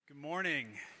morning.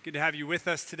 Good to have you with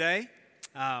us today.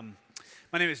 My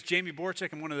name is Jamie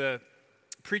Borchek. I'm one of the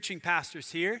preaching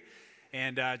pastors here,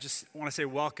 and just want to say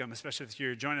welcome, especially if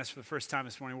you're joining us for the first time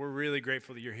this morning. We're really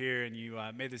grateful that you're here and you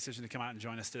made the decision to come out and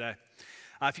join us today.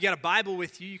 If you got a Bible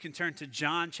with you, you can turn to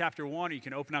John chapter 1, or you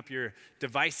can open up your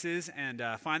devices and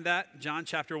find that, John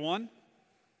chapter 1. And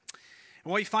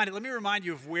while you find it, let me remind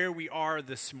you of where we are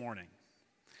this morning.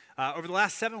 Over the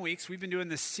last 7 weeks, we've been doing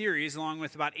this series along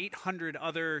with about 800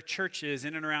 other churches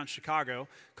in and around Chicago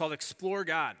called Explore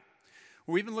God,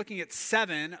 where we've been looking at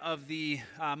 7 of the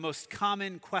most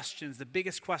common questions, the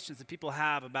biggest questions that people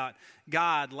have about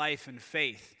God, life, and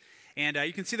faith. And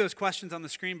you can see those questions on the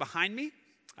screen behind me.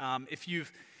 If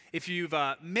you've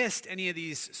missed any of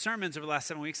these sermons over the last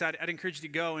 7 weeks, I'd encourage you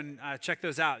to go and check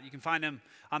those out. You can find them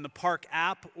on the Park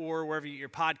app or wherever you get your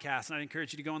podcasts, and I'd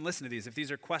encourage you to go and listen to these. If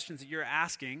these are questions that you're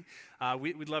asking,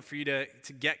 we'd love for you to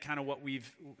get kind of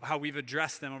how we've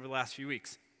addressed them over the last few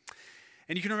weeks.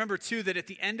 And you can remember, too, that at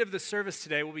the end of the service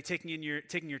today, we'll be taking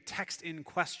your text-in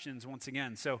questions once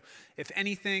again. So if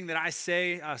anything that I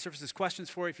say surfaces questions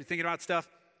for you, if you're thinking about stuff,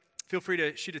 feel free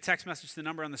to shoot a text message to the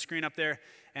number on the screen up there,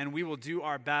 and we will do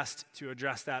our best to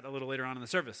address that a little later on in the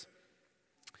service.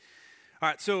 All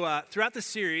right, so throughout this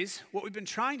series, what we've been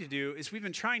trying to do is we've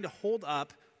been trying to hold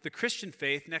up the Christian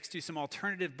faith next to some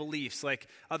alternative beliefs like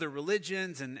other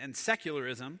religions and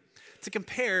secularism to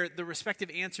compare the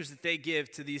respective answers that they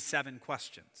give to these 7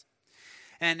 questions.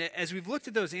 And as we've looked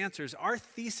at those answers, our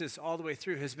thesis all the way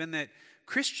through has been that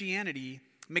Christianity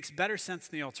makes better sense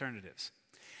than the alternatives.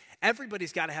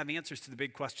 Everybody's got to have answers to the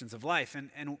big questions of life,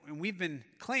 and we've been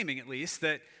claiming, at least,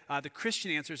 that the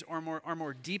Christian answers are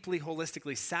more deeply,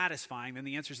 holistically satisfying than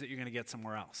the answers that you're going to get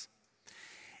somewhere else.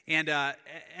 And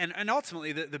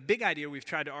ultimately, the big idea we've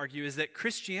tried to argue is that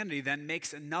Christianity then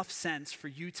makes enough sense for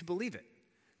you to believe it.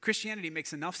 Christianity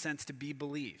makes enough sense to be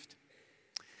believed.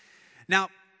 Now,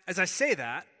 as I say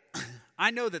that,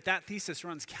 I know that thesis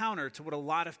runs counter to what a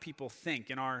lot of people think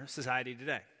in our society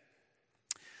today.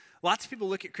 Lots of people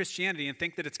look at Christianity and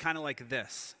think that it's kind of like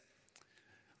this.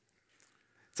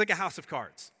 It's like a house of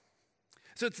cards.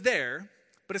 So it's there,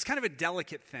 but it's kind of a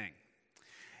delicate thing.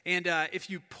 And if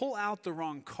you pull out the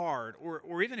wrong card,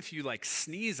 or even if you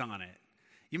sneeze on it,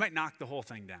 you might knock the whole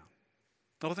thing down.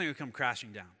 The whole thing will come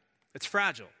crashing down. It's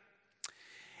fragile.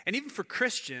 And even for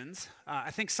Christians,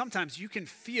 I think sometimes you can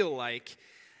feel like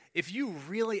if you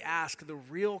really ask the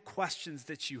real questions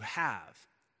that you have,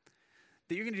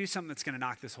 that you're going to do something that's going to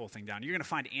knock this whole thing down. You're going to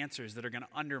find answers that are going to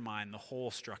undermine the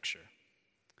whole structure.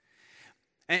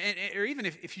 Or even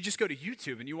if you just go to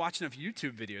YouTube and you watch enough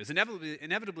YouTube videos,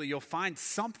 inevitably you'll find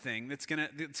something that's going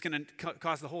to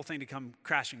cause the whole thing to come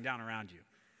crashing down around you.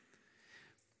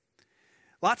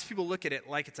 Lots of people look at it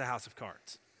like it's a house of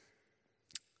cards.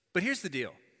 But here's the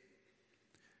deal.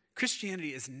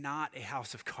 Christianity is not a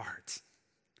house of cards.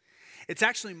 It's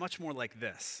actually much more like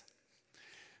this.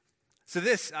 So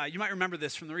this, you might remember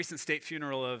this from the recent state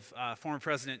funeral of former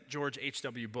President George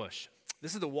H.W. Bush.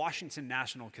 This is the Washington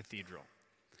National Cathedral.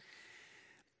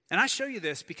 And I show you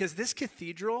this because this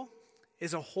cathedral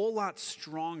is a whole lot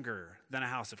stronger than a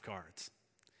house of cards.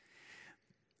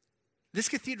 This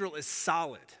cathedral is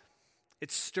solid.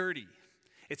 It's sturdy.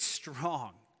 It's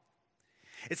strong.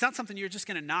 It's not something you're just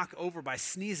going to knock over by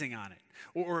sneezing on it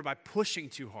or by pushing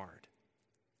too hard.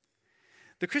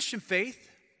 The Christian faith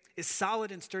is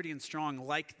solid and sturdy and strong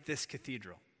like this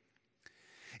cathedral.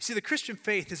 You see, the Christian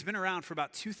faith has been around for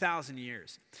about 2,000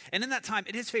 years. And in that time,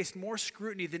 it has faced more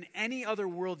scrutiny than any other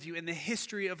worldview in the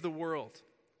history of the world.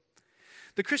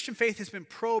 The Christian faith has been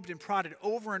probed and prodded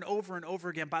over and over and over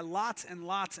again by lots and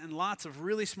lots and lots of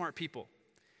really smart people.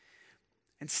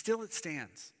 And still it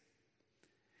stands.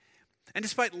 And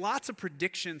despite lots of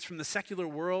predictions from the secular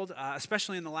world,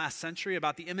 especially in the last century,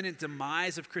 about the imminent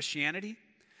demise of Christianity,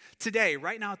 today,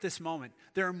 right now at this moment,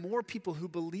 there are more people who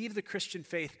believe the Christian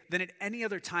faith than at any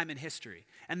other time in history.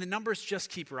 And the numbers just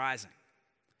keep rising.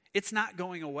 It's not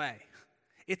going away.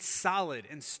 It's solid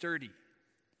and sturdy.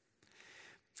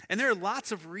 And there are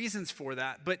lots of reasons for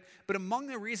that, but among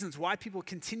the reasons why people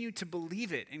continue to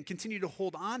believe it and continue to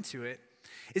hold on to it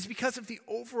is because of the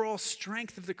overall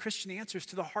strength of the Christian answers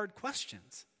to the hard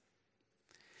questions.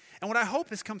 And what I hope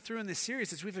has come through in this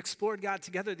series as we've explored God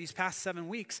together these past 7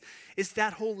 weeks is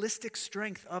that holistic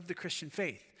strength of the Christian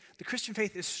faith. The Christian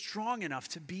faith is strong enough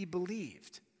to be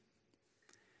believed.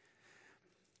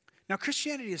 Now,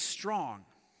 Christianity is strong,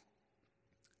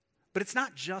 but it's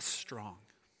not just strong.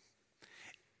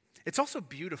 It's also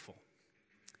beautiful.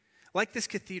 Like this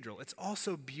cathedral, it's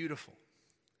also beautiful.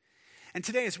 And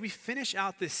today, as we finish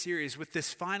out this series with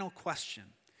this final question,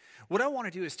 What I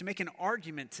want to do is to make an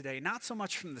argument today, not so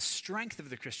much from the strength of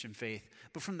the Christian faith,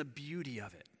 but from the beauty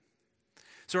of it.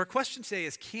 So our question today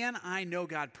is, can I know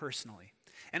God personally?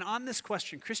 And on this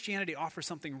question, Christianity offers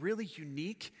something really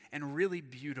unique and really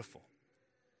beautiful.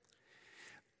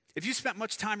 If you spent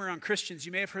much time around Christians,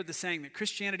 you may have heard the saying that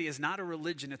Christianity is not a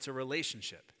religion, it's a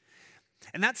relationship.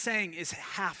 And that saying is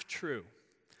half true.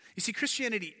 You see,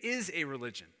 Christianity is a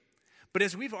religion. But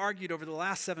as we've argued over the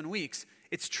last 7 weeks,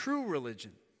 it's true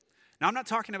religion. Now, I'm not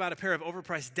talking about a pair of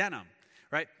overpriced denim,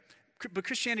 right? But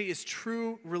Christianity is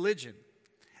true religion.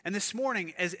 And this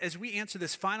morning, as we answer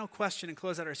this final question and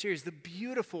close out our series, the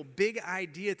beautiful big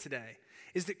idea today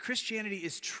is that Christianity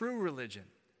is true religion.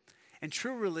 And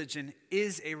true religion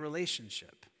is a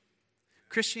relationship.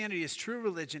 Christianity is true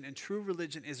religion, and true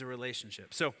religion is a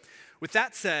relationship. So, with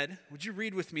that said, would you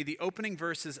read with me the opening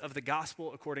verses of the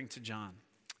Gospel according to John?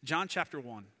 John chapter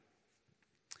 1.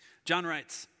 John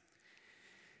writes,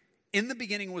 "In the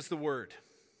beginning was the Word,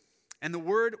 and the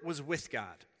Word was with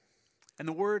God, and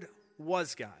the Word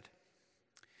was God.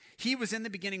 He was in the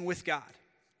beginning with God.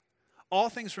 All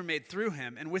things were made through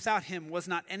him, and without him was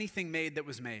not anything made that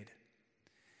was made.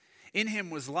 In him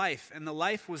was life, and the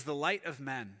life was the light of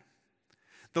men.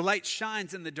 The light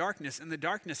shines in the darkness, and the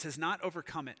darkness has not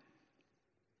overcome it.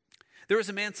 There was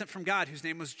a man sent from God whose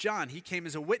name was John. He came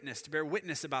as a witness to bear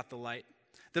witness about the light,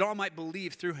 that all might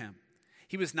believe through him.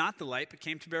 He was not the light, but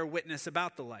came to bear witness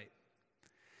about the light.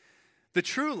 The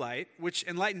true light, which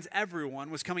enlightens everyone,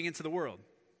 was coming into the world.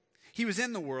 He was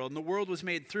in the world, and the world was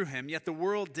made through him, yet the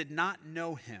world did not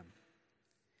know him.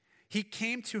 He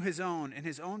came to his own, and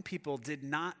his own people did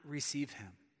not receive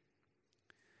him.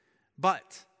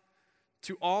 But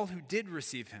to all who did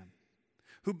receive him,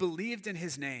 who believed in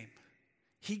his name,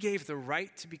 he gave the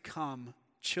right to become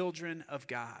children of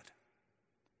God,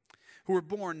 who were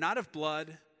born not of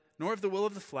blood, nor of the will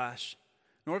of the flesh,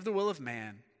 nor of the will of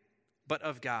man, but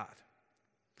of God.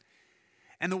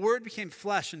 And the Word became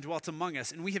flesh and dwelt among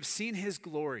us, and we have seen his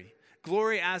glory,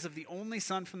 glory as of the only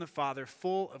Son from the Father,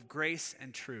 full of grace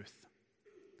and truth.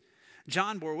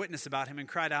 John bore witness about him and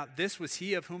cried out, 'This was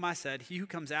he of whom I said, he who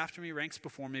comes after me ranks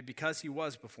before me, because he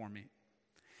was before me.'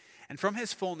 And from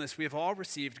his fullness we have all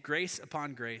received grace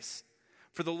upon grace.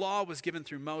 For the law was given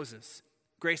through Moses.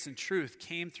 Grace and truth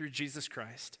came through Jesus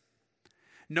Christ.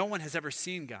 No one has ever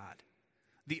seen God,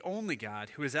 the only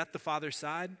God who is at the Father's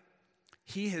side.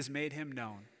 He has made him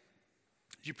known."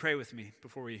 Would you pray with me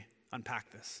before we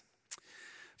unpack this?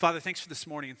 Father, thanks for this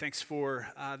morning, and thanks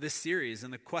for this series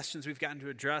and the questions we've gotten to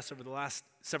address over the last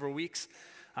several weeks.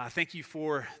 Thank you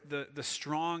for the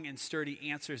strong and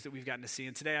sturdy answers that we've gotten to see.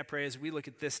 And today I pray as we look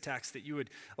at this text that you would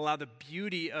allow the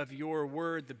beauty of your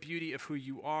word, the beauty of who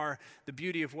you are, the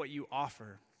beauty of what you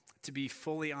offer to be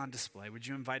fully on display. Would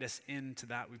you invite us into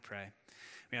that, we pray.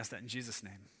 We ask that in Jesus'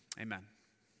 name. Amen.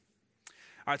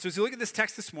 All right, so as we look at this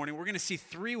text this morning, we're going to see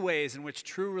 3 ways in which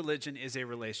true religion is a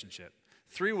relationship.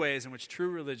 3 ways in which true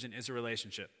religion is a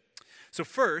relationship. So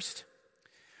first,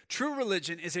 true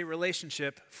religion is a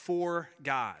relationship for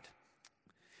God.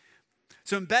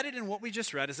 So embedded in what we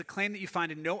just read is a claim that you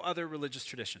find in no other religious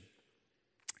tradition.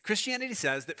 Christianity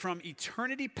says that from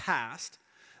eternity past,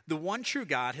 the one true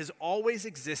God has always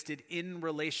existed in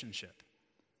relationship.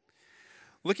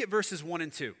 Look at verses 1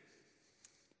 and 2.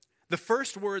 The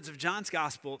first words of John's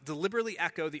gospel deliberately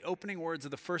echo the opening words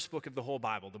of the first book of the whole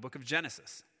Bible, the book of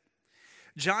Genesis.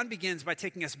 John begins by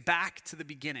taking us back to the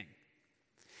beginning.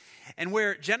 And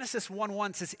where Genesis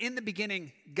 1:1 says, "In the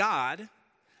beginning, God,"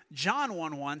 John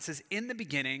 1:1 says, "In the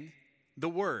beginning, the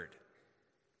Word."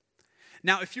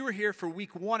 Now, if you were here for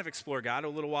week 1 of Explore God a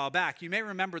little while back, you may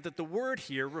remember that the word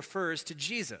here refers to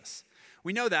Jesus.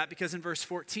 We know that because in verse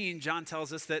 14, John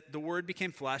tells us that the Word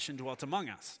became flesh and dwelt among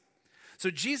us. So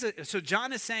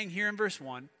John is saying here in verse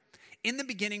 1, in the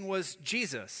beginning was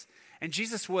Jesus, and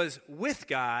Jesus was with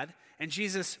God, and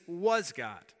Jesus was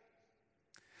God.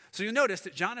 So you'll notice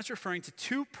that John is referring to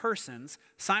 2 persons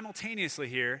simultaneously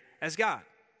here as God.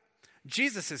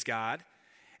 Jesus is God,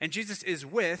 and Jesus is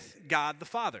with God the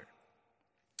Father.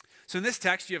 So in this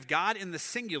text, you have God in the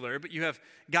singular, but you have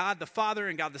God the Father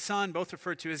and God the Son, both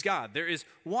referred to as God. There is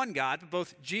one God, but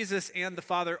both Jesus and the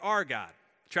Father are God.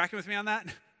 Tracking with me on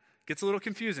that? Gets a little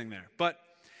confusing there. But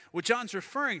what John's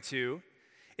referring to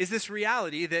is this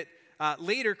reality that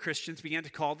later Christians began to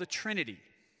call the Trinity.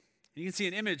 You can see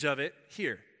an image of it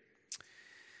here.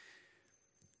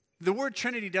 The word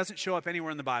Trinity doesn't show up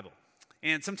anywhere in the Bible.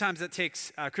 And sometimes that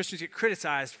takes, Christians get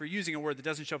criticized for using a word that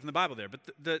doesn't show up in the Bible there. But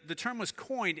the term was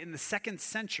coined in the 2nd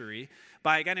century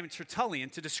by a guy named Tertullian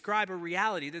to describe a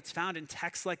reality that's found in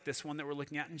texts like this one that we're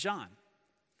looking at in John.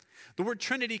 The word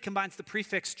Trinity combines the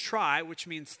prefix tri, which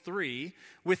means three,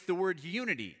 with the word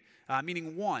unity,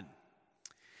 meaning one.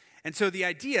 And so the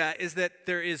idea is that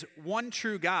there is one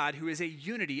true God who is a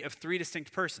unity of three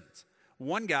distinct persons.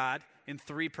 One God in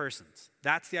three persons.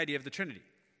 That's the idea of the Trinity.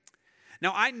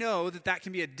 Now, I know that that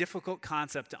can be a difficult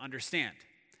concept to understand.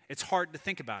 It's hard to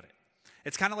think about it.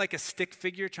 It's kind of like a stick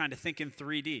figure trying to think in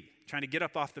 3D, trying to get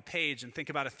up off the page and think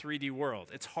about a 3D world.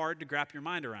 It's hard to wrap your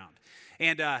mind around.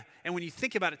 And when you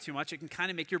think about it too much, it can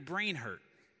kind of make your brain hurt.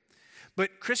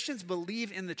 But Christians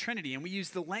believe in the Trinity, and we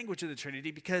use the language of the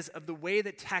Trinity because of the way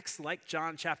that texts like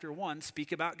John chapter 1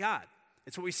 speak about God.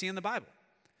 It's what we see in the Bible.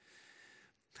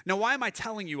 Now, why am I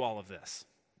telling you all of this?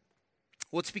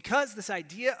 Well, it's because this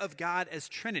idea of God as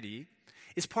Trinity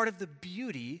is part of the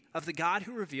beauty of the God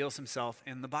who reveals himself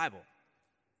in the Bible.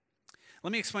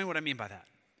 Let me explain what I mean by that.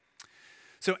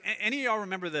 So, any of y'all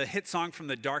remember the hit song from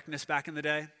The Darkness back in the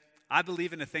day? I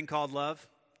believe in a thing called love.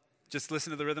 Just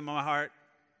listen to the rhythm of my heart.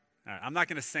 All right, I'm not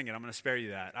going to sing it. I'm going to spare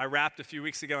you that. I rapped a few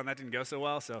weeks ago, and that didn't go so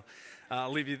well, so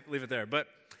I'll leave it there. But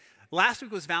last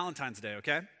week was Valentine's Day,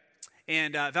 okay?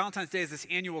 And Valentine's Day is this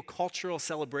annual cultural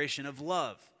celebration of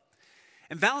love.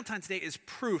 And Valentine's Day is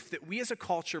proof that we as a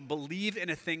culture believe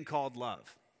in a thing called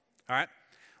love, all right?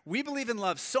 We believe in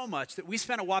love so much that we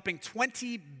spent a whopping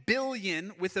 $20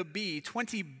 billion, with a B,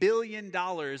 $20 billion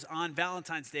on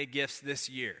Valentine's Day gifts this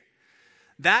year.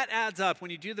 That adds up, when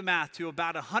you do the math, to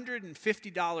about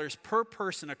 $150 per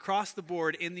person across the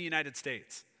board in the United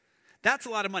States. That's a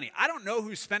lot of money. I don't know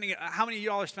who's spending, how many of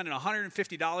y'all are spending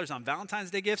 $150 on Valentine's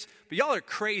Day gifts, but y'all are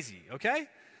crazy, okay?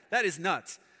 That is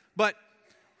nuts. But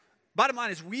bottom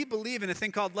line is we believe in a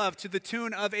thing called love to the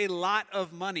tune of a lot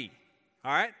of money,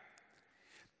 all right?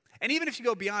 And even if you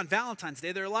go beyond Valentine's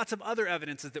Day, there are lots of other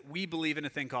evidences that we believe in a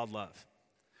thing called love.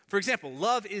 For example,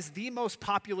 love is the most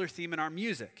popular theme in our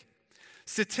music.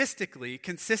 Statistically,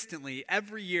 consistently,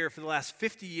 every year for the last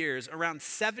 50 years, around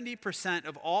 70%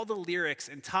 of all the lyrics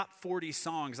in top 40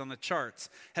 songs on the charts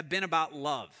have been about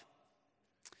love.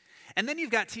 And then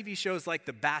you've got TV shows like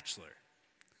The Bachelor,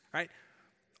 right?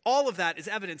 All of that is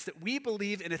evidence that we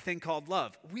believe in a thing called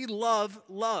love. We love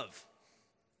love.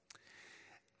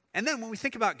 And then when we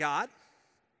think about God,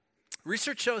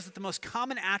 research shows that the most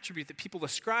common attribute that people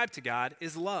ascribe to God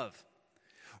is love.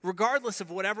 Regardless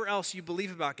of whatever else you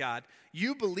believe about God,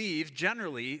 you believe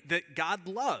generally that God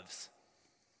loves.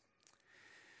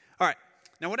 All right,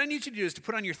 now what I need you to do is to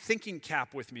put on your thinking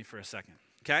cap with me for a second,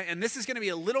 okay? And this is going to be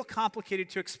a little complicated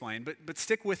to explain, but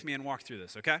stick with me and walk through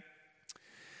this, okay?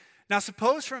 Now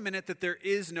suppose for a minute that there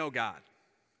is no God.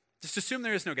 Just assume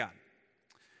there is no God.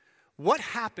 What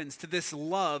happens to this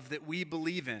love that we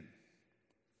believe in?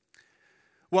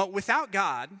 Well, without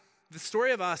God, the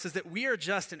story of us is that we are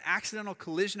just an accidental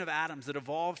collision of atoms that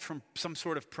evolved from some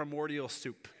sort of primordial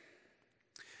soup.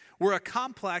 We're a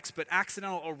complex but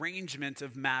accidental arrangement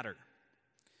of matter.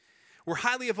 We're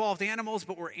highly evolved animals,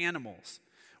 but we're animals.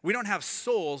 We don't have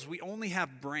souls, we only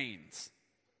have brains.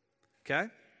 Okay?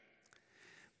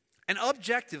 And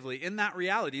objectively, in that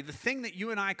reality, the thing that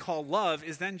you and I call love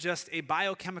is then just a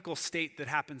biochemical state that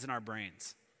happens in our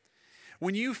brains.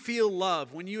 When you feel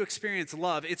love, when you experience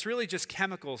love, it's really just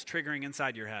chemicals triggering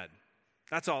inside your head.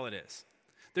 That's all it is.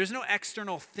 There's no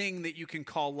external thing that you can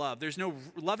call love.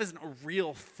 Love isn't a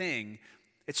real thing.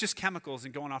 It's just chemicals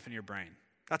and going off in your brain.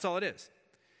 That's all it is.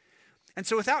 And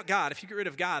so without God, if you get rid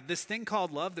of God, this thing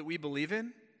called love that we believe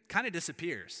in kind of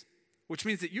disappears, which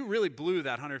means that you really blew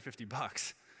that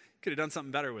 $150. Could have done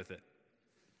something better with it.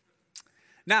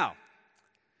 Now,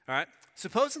 all right,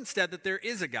 suppose instead that there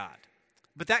is a God.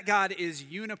 But that God is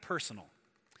unipersonal.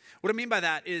 What I mean by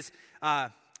that is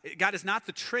God is not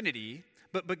the Trinity,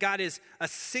 but God is a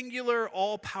singular,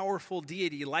 all-powerful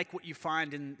deity like what you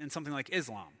find in something like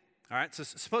Islam. All right, so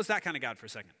suppose that kind of God for a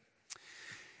second.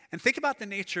 And think about the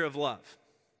nature of love.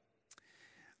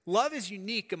 Love is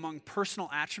unique among personal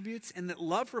attributes in that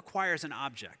love requires an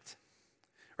object.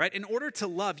 Right? In order to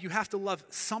love, you have to love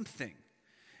something.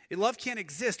 Love can't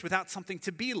exist without something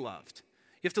to be loved.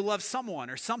 You have to love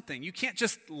someone or something. You can't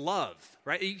just love,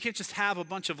 right? You can't just have a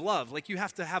bunch of love. Like you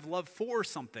have to have love for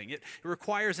something. It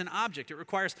requires an object.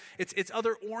 It's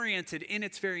other-oriented in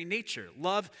its very nature.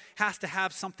 Love has to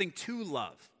have something to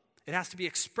love. It has to be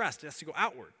expressed. It has to go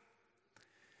outward.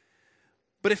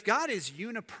 But if God is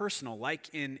unipersonal, like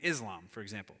in Islam, for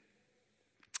example,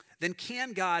 then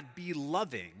can God be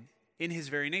loving in his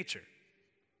very nature?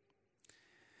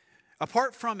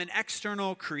 Apart from an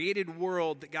external created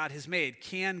world that God has made,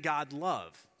 can God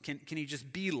love? Can he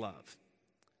just be love?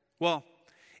 Well,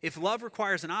 if love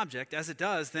requires an object, as it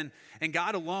does, then and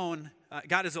God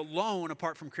is alone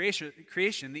apart from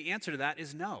creation, the answer to that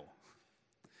is no.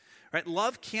 Right?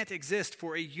 Love can't exist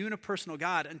for a unipersonal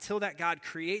God until that God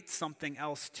creates something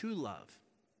else to love.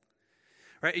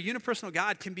 Right? A unipersonal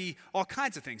God can be all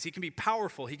kinds of things. He can be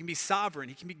powerful, he can be sovereign,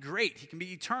 he can be great, he can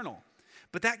be eternal.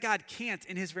 But that God can't,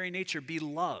 in his very nature, be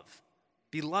love,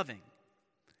 be loving.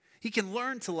 He can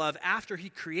learn to love after he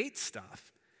creates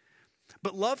stuff,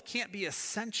 but love can't be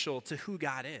essential to who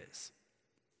God is.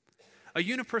 A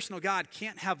unipersonal God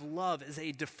can't have love as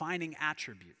a defining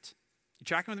attribute. You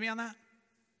tracking with me on that?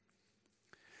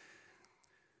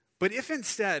 But if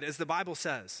instead, as the Bible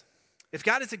says, if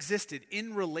God has existed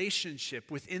in relationship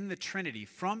within the Trinity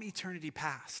from eternity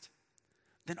past,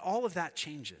 then all of that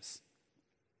changes.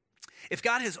 If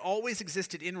God has always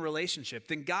existed in relationship,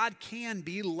 then God can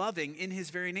be loving in his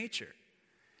very nature.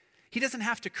 He doesn't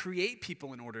have to create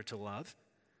people in order to love.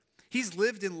 He's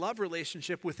lived in love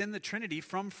relationship within the Trinity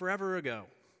from forever ago.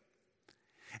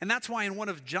 And that's why in one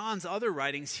of John's other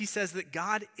writings, he says that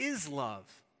God is love.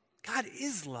 God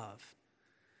is love.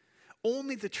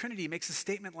 Only the Trinity makes a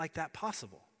statement like that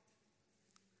possible.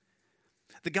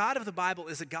 The God of the Bible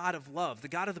is a God of love. The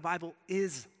God of the Bible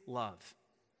is love.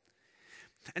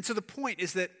 And so the point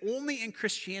is that only in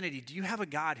Christianity do you have a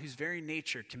God whose very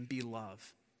nature can be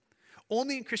love.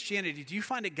 Only in Christianity do you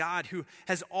find a God who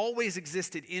has always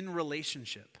existed in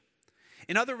relationship.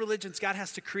 In other religions, God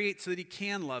has to create so that he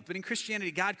can love. But in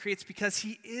Christianity, God creates because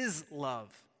he is love.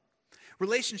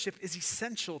 Relationship is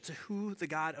essential to who the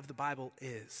God of the Bible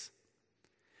is.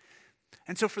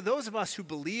 And so for those of us who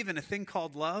believe in a thing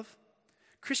called love,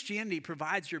 Christianity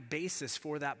provides your basis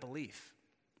for that belief.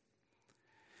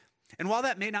 And while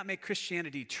that may not make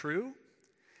Christianity true,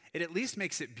 it at least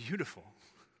makes it beautiful.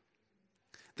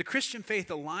 The Christian faith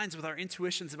aligns with our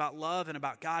intuitions about love and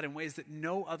about God in ways that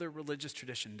no other religious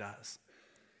tradition does.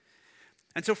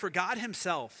 And so for God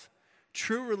himself,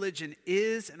 true religion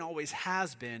is and always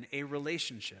has been a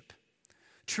relationship.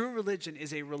 True religion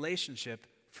is a relationship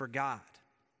for God.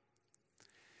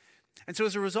 And so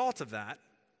as a result of that,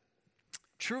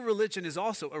 true religion is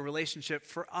also a relationship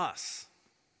for us.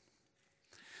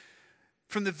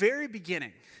 From the very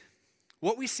beginning,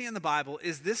 what we see in the Bible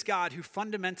is this God who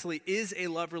fundamentally is a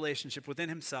love relationship within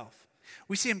himself.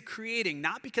 We see him creating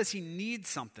not because he needs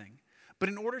something, but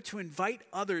in order to invite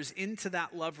others into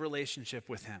that love relationship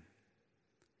with him.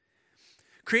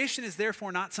 Creation is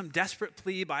therefore not some desperate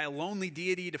plea by a lonely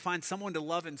deity to find someone to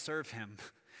love and serve him.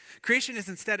 Creation is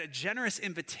instead a generous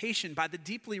invitation by the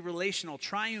deeply relational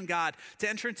triune God to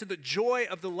enter into the joy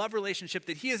of the love relationship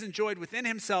that he has enjoyed within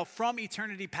himself from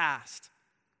eternity past.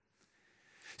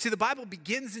 See, the Bible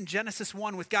begins in Genesis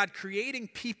 1 with God creating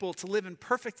people to live in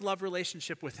perfect love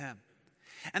relationship with him.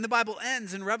 And the Bible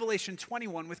ends in Revelation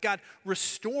 21 with God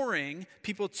restoring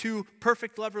people to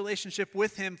perfect love relationship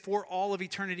with him for all of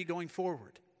eternity going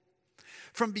forward.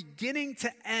 From beginning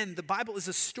to end, the Bible is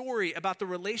a story about the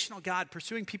relational God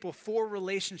pursuing people for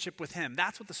relationship with him.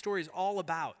 That's what the story is all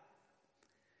about.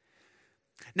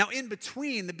 Now, in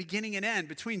between the beginning and end,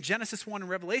 between Genesis 1 and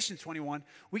Revelation 21,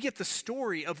 we get the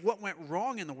story of what went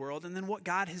wrong in the world and then what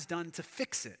God has done to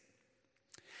fix it.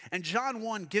 And John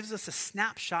 1 gives us a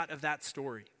snapshot of that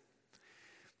story.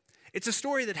 It's a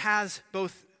story that has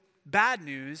both bad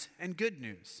news and good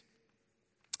news.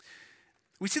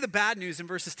 We see the bad news in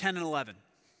verses 10 and 11.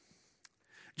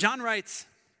 John writes,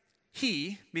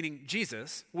 he, meaning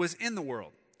Jesus, was in the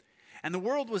world, and the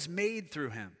world was made through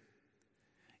him.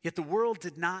 Yet the world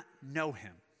did not know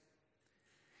him.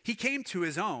 He came to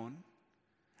his own,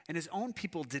 and his own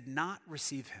people did not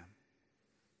receive him.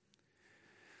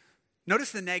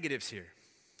 Notice the negatives here.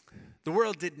 The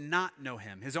world did not know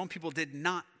him. His own people did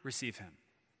not receive him.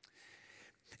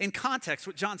 In context,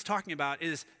 what John's talking about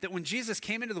is that when Jesus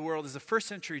came into the world as a first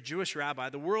century Jewish rabbi,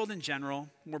 the world in general,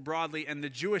 more broadly, and the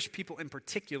Jewish people in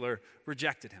particular,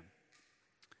 rejected him.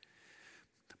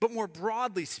 But more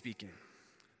broadly speaking,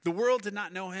 the world did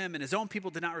not know him and his own people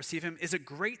did not receive him is a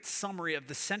great summary of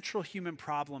the central human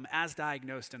problem as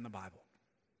diagnosed in the Bible.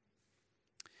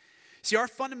 See, our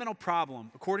fundamental problem,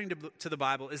 according to the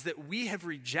Bible, is that we have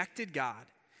rejected God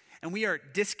and we are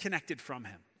disconnected from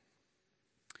him.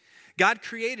 God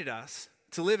created us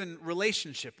to live in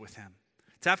relationship with him,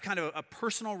 to have kind of a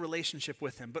personal relationship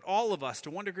with him. But all of us,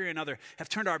 to one degree or another, have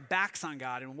turned our backs on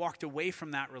God and walked away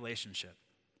from that relationship.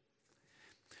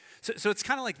 So it's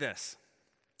kind of like this.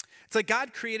 It's like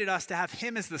God created us to have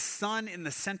him as the sun in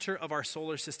the center of our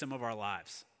solar system of our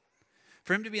lives,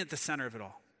 for him to be at the center of it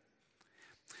all.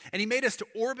 And he made us to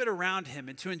orbit around him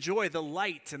and to enjoy the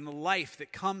light and the life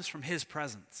that comes from his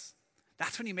presence.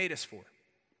 That's what he made us for.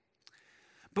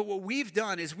 But what we've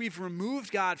done is we've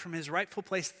removed God from his rightful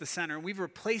place at the center and we've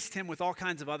replaced him with all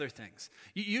kinds of other things,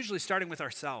 usually starting with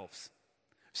ourselves.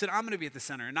 said, I'm going to be at the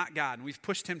center and not God. And we've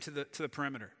pushed him to the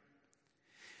perimeter.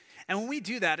 And when we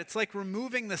do that, it's like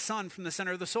removing the sun from the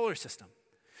center of the solar system.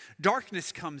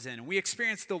 Darkness comes in, and we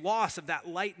experience the loss of that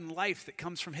light and life that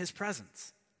comes from his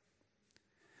presence.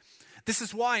 This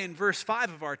is why in verse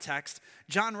 5 of our text,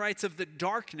 John writes of the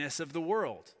darkness of the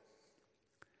world.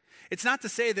 It's not to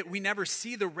say that we never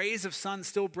see the rays of sun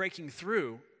still breaking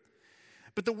through,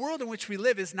 but the world in which we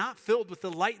live is not filled with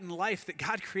the light and life that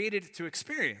God created it to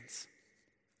experience.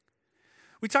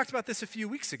 We talked about this a few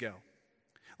weeks ago.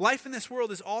 Life in this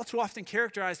world is all too often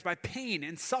characterized by pain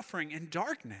and suffering and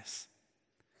darkness.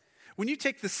 When you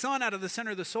take the sun out of the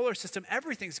center of the solar system,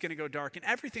 everything's going to go dark and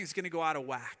everything's going to go out of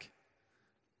whack.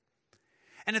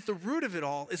 And at the root of it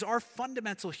all is our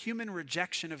fundamental human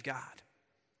rejection of God.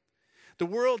 The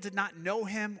world did not know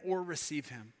him or receive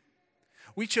him.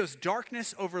 We chose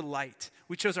darkness over light.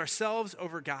 We chose ourselves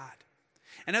over God.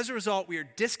 And as a result, we are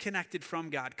disconnected from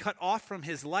God, cut off from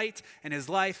his light and his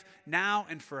life now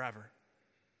and forever.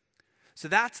 So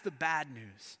that's the bad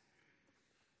news.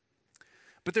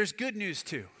 But there's good news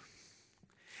too.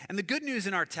 And the good news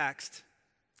in our text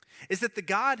is that the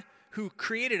God who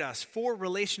created us for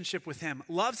relationship with him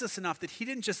loves us enough that he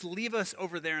didn't just leave us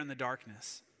over there in the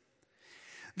darkness.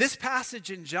 This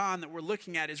passage in John that we're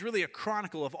looking at is really a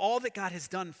chronicle of all that God has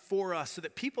done for us so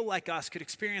that people like us could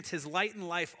experience his light and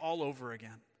life all over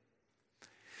again.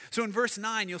 So in verse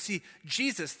 9, you'll see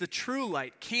Jesus, the true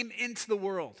light, came into the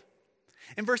world.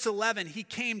 In verse 11, he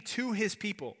came to his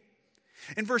people.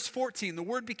 In verse 14, the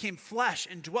word became flesh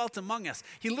and dwelt among us.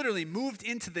 He literally moved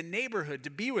into the neighborhood to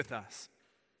be with us.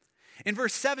 In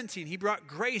verse 17, he brought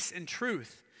grace and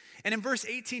truth. And in verse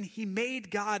 18, he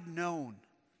made God known.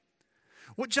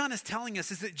 What John is telling us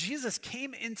is that Jesus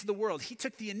came into the world. He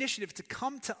took the initiative to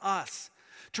come to us,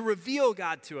 to reveal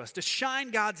God to us, to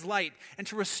shine God's light, and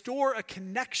to restore a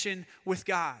connection with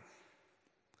God.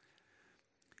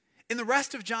 In the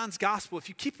rest of John's gospel, if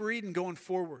you keep reading going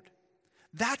forward,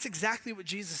 that's exactly what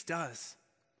Jesus does.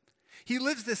 He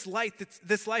lives this life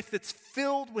that's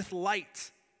filled with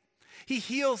light. He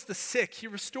heals the sick. He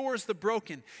restores the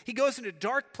broken. He goes into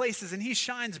dark places and he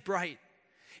shines bright.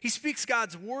 He speaks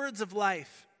God's words of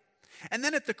life. And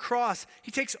then at the cross, he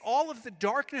takes all of the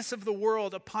darkness of the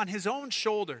world upon his own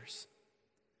shoulders.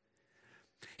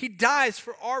 He dies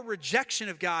for our rejection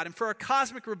of God and for our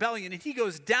cosmic rebellion, and he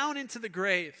goes down into the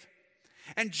grave.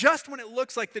 And just when it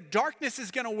looks like the darkness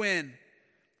is going to win,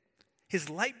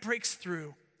 his light breaks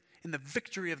through in the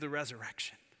victory of the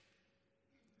resurrection.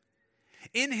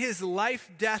 In his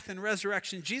life, death, and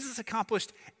resurrection, Jesus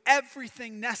accomplished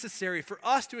everything necessary for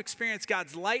us to experience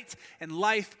God's light and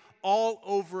life all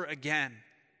over again.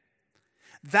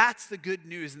 That's the good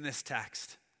news in this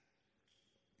text.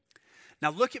 Now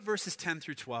look at verses 10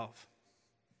 through 12.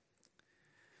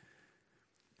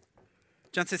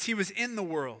 John says, he was in the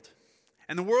world,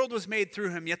 and the world was made through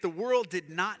him, yet the world did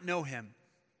not know him.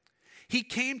 He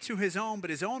came to his own, but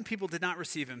his own people did not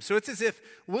receive him. So it's as if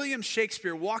William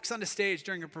Shakespeare walks onto stage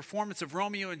during a performance of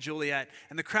Romeo and Juliet,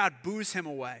 and the crowd boos him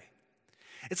away.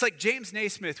 It's like James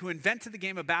Naismith, who invented the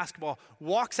game of basketball,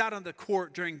 walks out on the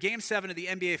court during Game 7 of the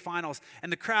NBA Finals,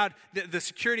 and the crowd, the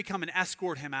security come and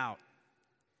escort him out.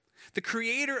 The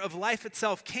creator of life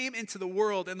itself came into the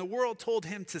world, and the world told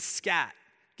him to scat.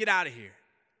 Get out of here.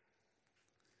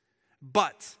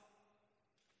 But,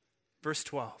 verse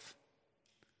 12.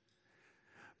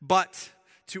 But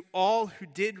to all who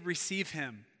did receive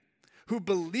him, who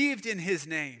believed in his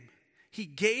name, he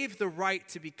gave the right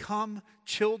to become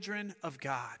children of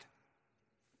God.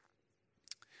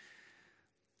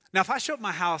 Now, if I show up at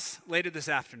my house later this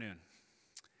afternoon,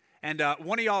 and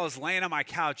one of y'all is laying on my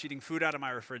couch eating food out of my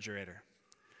refrigerator,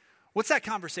 what's that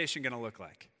conversation going to look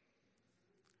like?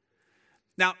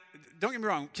 Now, don't get me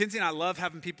wrong, Kinsey and I love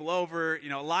having people over. You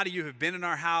know, a lot of you have been in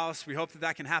our house. We hope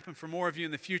that can happen for more of you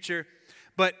in the future.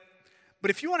 But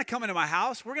if you want to come into my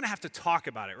house, we're going to have to talk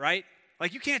about it, right?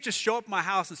 Like, you can't just show up at my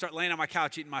house and start laying on my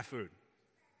couch eating my food.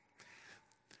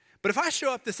 But if I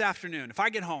show up this afternoon, if I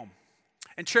get home,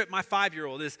 and Trip, my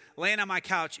 5-year-old, is laying on my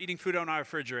couch eating food out of my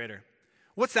refrigerator,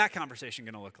 what's that conversation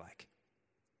going to look like?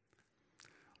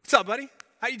 What's up, buddy?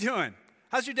 How you doing?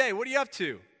 How's your day? What are you up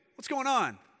to? What's going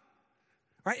on?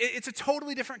 Right? It's a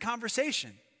totally different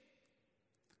conversation.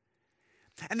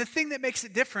 And the thing that makes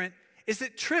it different is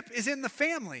that Trip is in the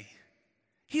family.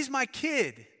 He's my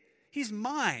kid. He's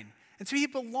mine. And so he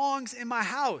belongs in my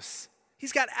house.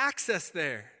 He's got access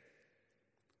there.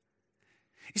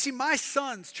 You see, my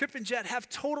sons, Trip and Jet, have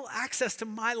total access to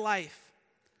my life.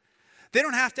 They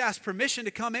don't have to ask permission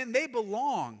to come in. They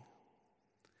belong.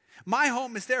 My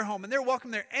home is their home, and they're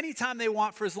welcome there anytime they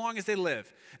want for as long as they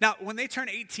live. Now, when they turn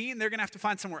 18, they're going to have to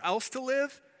find somewhere else to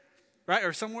live, right?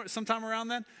 Or sometime around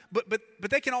then. But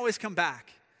they can always come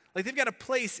back. Like, they've got a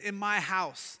place in my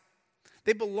house.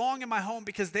 They belong in my home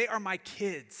because they are my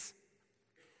kids.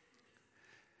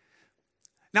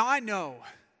 Now, I know,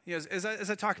 as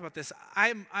I talk about this,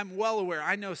 I'm well aware,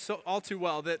 I know all too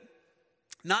well that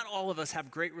not all of us have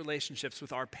great relationships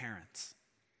with our parents.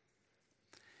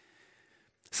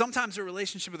 Sometimes a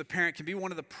relationship with a parent can be one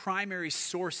of the primary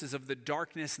sources of the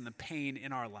darkness and the pain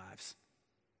in our lives.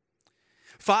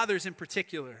 Fathers in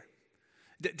particular,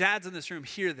 dads in this room,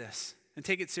 hear this and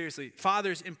take it seriously.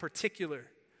 Fathers in particular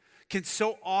can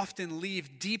so often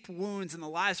leave deep wounds in the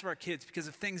lives of our kids because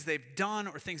of things they've done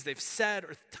or things they've said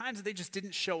or times that they just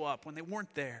didn't show up when they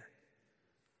weren't there.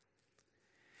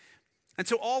 And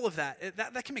so all of that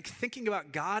can make thinking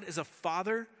about God as a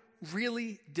father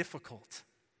really difficult.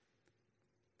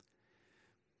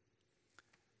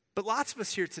 But lots of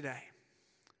us here today,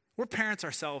 we're parents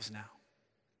ourselves now.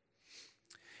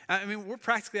 I mean, we're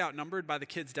practically outnumbered by the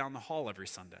kids down the hall every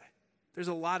Sunday. There's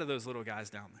a lot of those little guys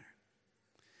down there.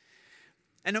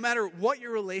 And no matter what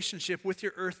your relationship with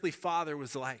your earthly father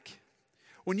was like,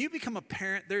 when you become a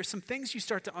parent, there are some things you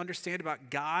start to understand about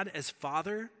God as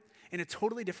Father in a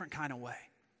totally different kind of way.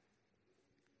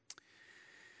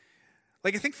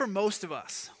 Like, I think for most of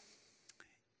us,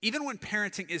 even when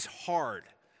parenting is hard,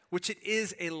 which it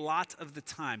is a lot of the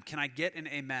time. Can I get an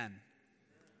amen?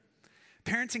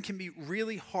 Parenting can be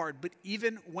really hard, but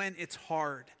even when it's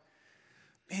hard,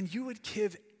 man, you would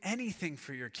give anything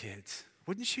for your kids,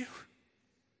 wouldn't you?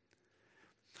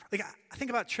 Like, I think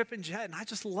about Trip and Jet, and I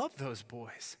just love those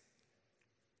boys.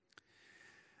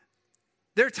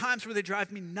 There are times where they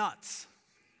drive me nuts.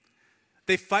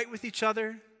 They fight with each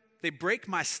other. They break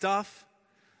my stuff.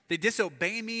 They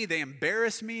disobey me. They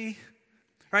embarrass me.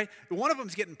 Right? One of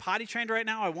them's getting potty trained right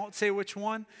now. I won't say which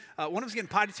one. One of them's getting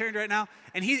potty trained right now,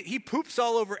 and he poops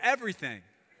all over everything.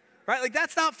 Right? Like,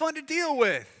 that's not fun to deal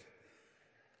with.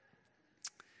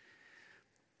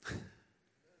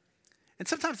 And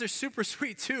sometimes they're super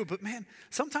sweet too, but man,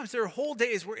 sometimes there are whole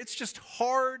days where it's just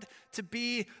hard to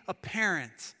be a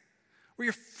parent, where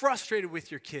you're frustrated with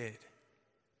your kid.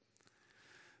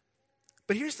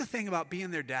 But here's the thing about being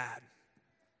their dad.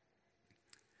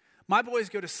 My boys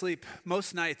go to sleep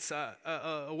most nights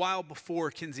a while before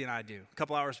Kinsey and I do, a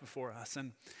couple hours before us.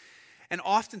 And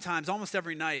oftentimes, almost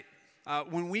every night,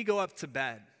 when we go up to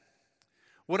bed,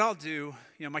 what I'll do,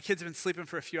 my kids have been sleeping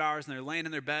for a few hours and they're laying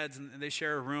in their beds and they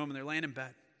share a room and they're laying in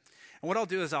bed. And what I'll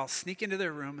do is I'll sneak into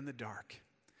their room in the dark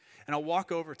and I'll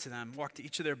walk over to them, walk to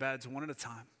each of their beds one at a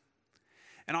time.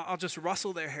 And I'll just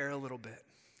rustle their hair a little bit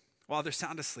while they're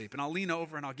sound asleep. And I'll lean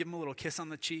over and I'll give them a little kiss on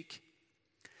the cheek.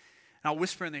 And I'll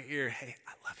whisper in their ear, hey,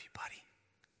 I love you, buddy.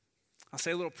 I'll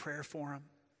say a little prayer for them.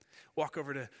 Walk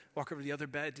over to the other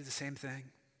bed, do the same thing.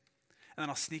 And then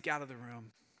I'll sneak out of the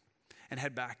room and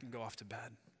head back and go off to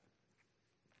bed.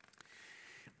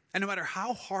 And no matter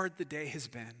how hard the day has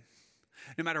been,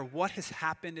 no matter what has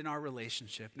happened in our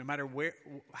relationship, no matter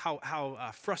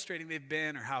how frustrating they've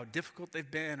been or how difficult they've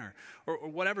been or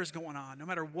whatever's going on, no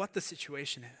matter what the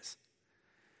situation is,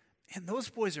 and those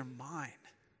boys are mine.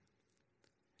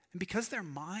 And because they're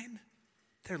mine,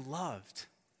 they're loved.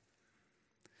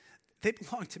 They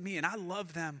belong to me, and I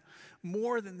love them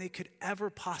more than they could ever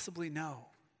possibly know.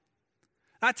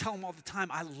 And I tell them all the time,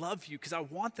 I love you because I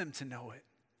want them to know it.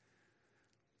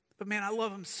 But man, I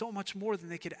love them so much more than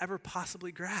they could ever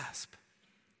possibly grasp.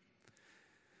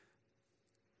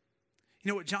 You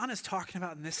know what John is talking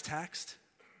about in this text?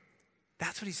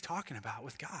 That's what he's talking about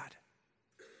with God.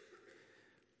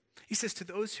 He says, to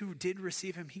those who did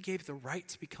receive him, he gave the right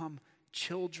to become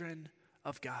children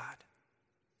of God.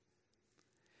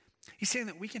 He's saying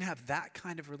that we can have that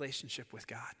kind of relationship with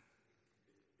God.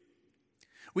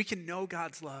 We can know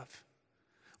God's love.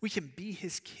 We can be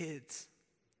his kids.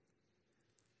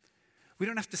 We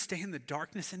don't have to stay in the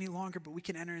darkness any longer, but we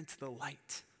can enter into the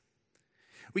light.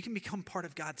 We can become part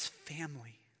of God's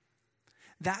family.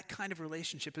 That kind of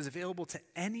relationship is available to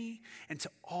any and to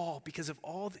all because of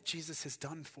all that Jesus has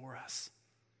done for us.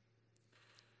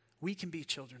 We can be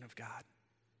children of God.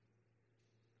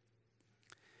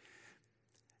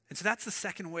 And so that's the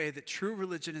second way that true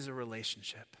religion is a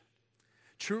relationship.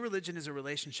 True religion is a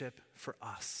relationship for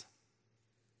us.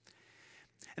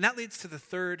 And that leads to the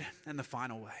third and the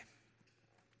final way.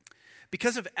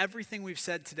 Because of everything we've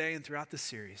said today and throughout this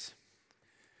series,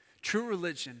 true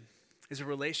religion is a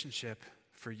relationship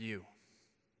for you.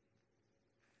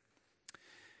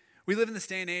 We live in this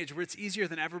day and age where it's easier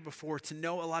than ever before to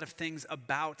know a lot of things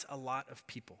about a lot of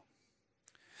people.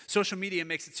 Social media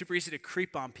makes it super easy to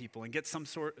creep on people and get some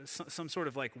sort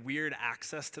of like weird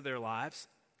access to their lives.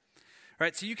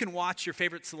 Right? So you can watch your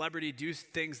favorite celebrity do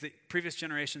things that previous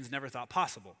generations never thought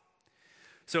possible.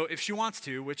 So if she wants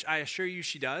to, which I assure you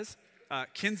she does,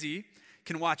 Kinsey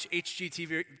can watch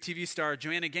HGTV star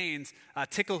Joanna Gaines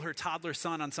tickle her toddler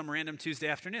son on some random Tuesday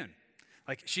afternoon.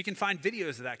 Like, she can find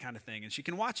videos of that kind of thing, and she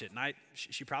can watch it, and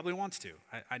she probably wants to.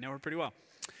 I know her pretty well.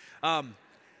 I'll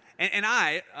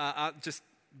just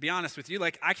be honest with you,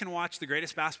 like, I can watch the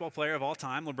greatest basketball player of all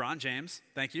time, LeBron James,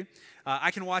 thank you.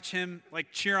 I can watch him,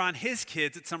 like, cheer on his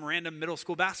kids at some random middle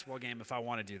school basketball game if I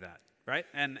want to do that, right?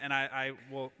 And I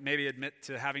will maybe admit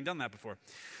to having done that before.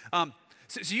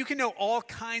 So you can know all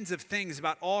kinds of things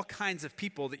about all kinds of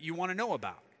people that you want to know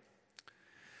about.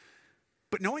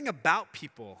 But knowing about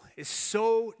people is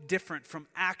so different from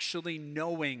actually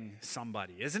knowing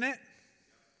somebody, isn't it?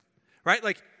 Right?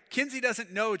 Like, Kinsey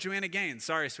doesn't know Joanna Gaines,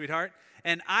 sorry, sweetheart,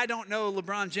 and I don't know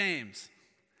LeBron James.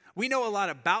 We know a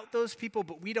lot about those people,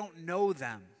 but we don't know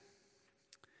them.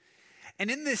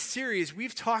 And in this series,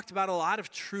 we've talked about a lot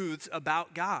of truths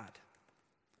about God.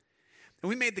 And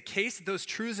we made the case that those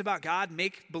truths about God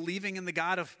make believing in the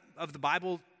God of the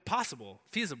Bible possible,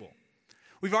 feasible.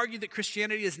 We've argued that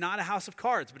Christianity is not a house of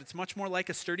cards, but it's much more like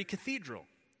a sturdy cathedral.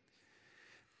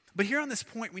 But here on this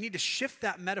point, we need to shift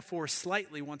that metaphor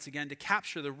slightly once again to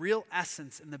capture the real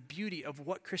essence and the beauty of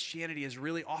what Christianity is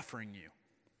really offering you.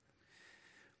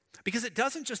 Because it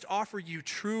doesn't just offer you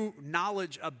true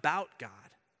knowledge about God.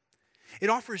 It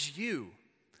offers you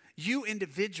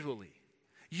individually,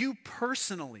 you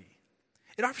personally.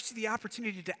 It offers you the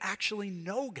opportunity to actually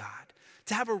know God,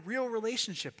 to have a real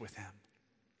relationship with Him.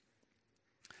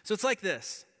 So it's like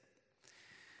this.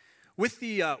 With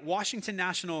the Washington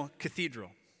National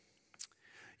Cathedral,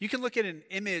 you can look at an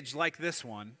image like this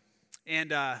one,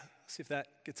 and let's see if that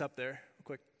gets up there real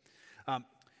quick.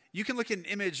 You can look at an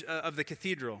image of the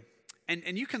cathedral,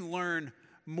 and you can learn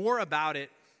more about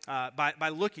it by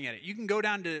looking at it. You can go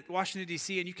down to Washington,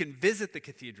 D.C., and you can visit the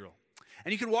cathedral.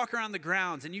 And you could walk around the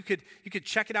grounds, and you could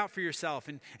check it out for yourself,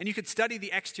 and you could study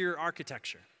the exterior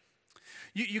architecture.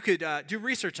 You could do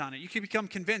research on it. You could become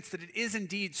convinced that it is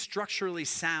indeed structurally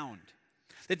sound,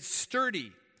 that it's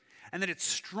sturdy, and that it's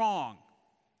strong.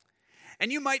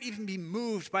 And you might even be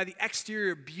moved by the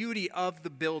exterior beauty of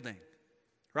the building,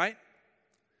 right?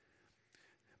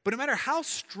 But no matter how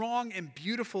strong and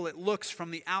beautiful it looks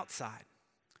from the outside,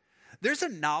 there's a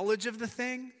knowledge of the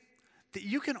thing that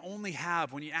you can only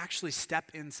have when you actually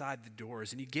step inside the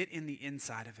doors and you get in the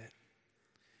inside of it.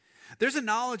 There's a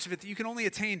knowledge of it that you can only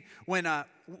attain when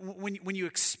you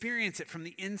experience it from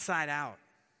the inside out.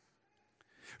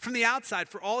 From the outside,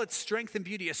 for all its strength and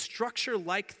beauty, a structure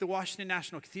like the Washington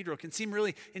National Cathedral can seem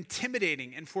really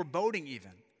intimidating and foreboding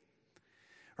even,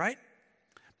 right?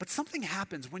 But something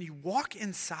happens when you walk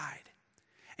inside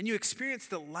and you experience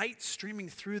the light streaming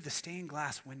through the stained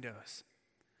glass windows.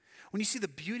 When you see the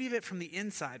beauty of it from the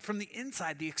inside,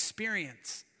 the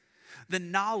experience, the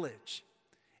knowledge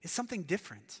is something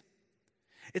different.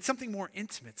 It's something more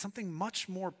intimate, something much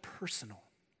more personal.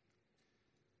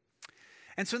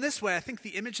 And so in this way, I think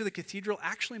the image of the cathedral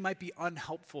actually might be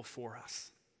unhelpful for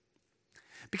us.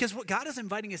 Because what God is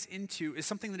inviting us into is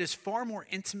something that is far more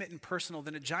intimate and personal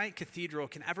than a giant cathedral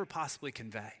can ever possibly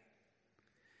convey.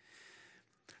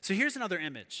 So here's another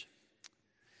image.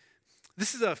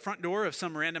 This is a front door of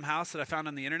some random house that I found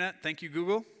on the internet. Thank you,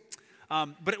 Google.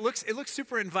 But it looks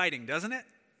super inviting, doesn't it?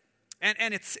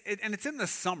 And it's in the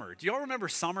summer. Do y'all remember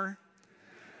summer?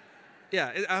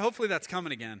 Yeah, hopefully that's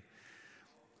coming again.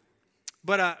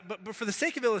 But for the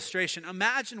sake of illustration,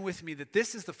 imagine with me that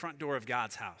this is the front door of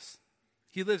God's house.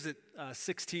 He lives at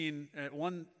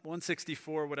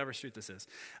 164, whatever street this is.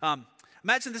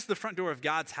 Imagine this is the front door of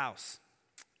God's house,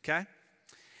 okay?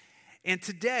 And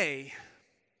today,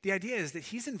 the idea is that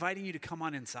He's inviting you to come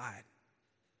on inside.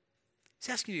 He's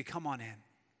asking you to come on in.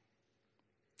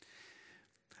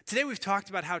 Today we've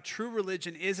talked about how true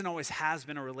religion is and always has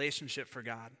been a relationship for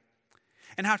God.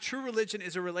 And how true religion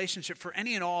is a relationship for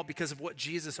any and all because of what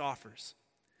Jesus offers.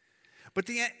 But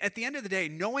at the end of the day,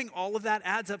 knowing all of that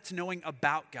adds up to knowing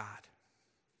about God.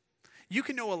 You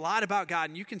can know a lot about God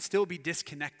and you can still be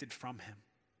disconnected from Him.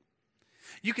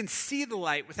 You can see the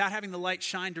light without having the light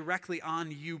shine directly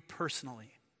on you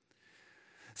personally.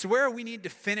 So where we need to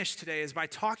finish today is by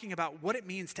talking about what it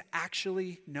means to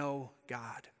actually know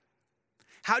God.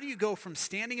 How do you go from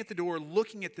standing at the door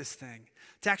looking at this thing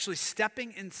to actually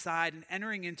stepping inside and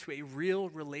entering into a real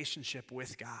relationship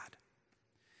with God?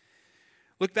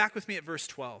 Look back with me at verse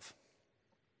 12.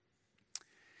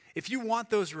 If you want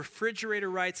those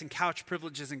refrigerator rights and couch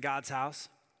privileges in God's house,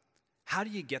 how do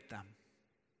you get them?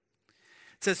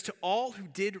 It says, to all who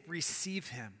did receive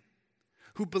him,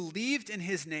 who believed in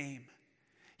his name,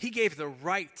 he gave the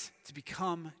right to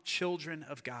become children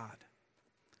of God.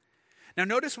 Now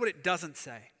notice what it doesn't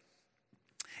say.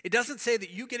 It doesn't say that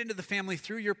you get into the family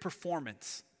through your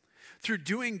performance, through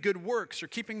doing good works or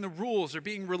keeping the rules or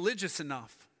being religious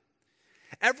enough.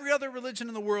 Every other religion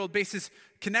in the world bases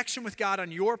connection with God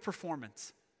on your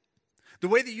performance. The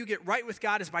way that you get right with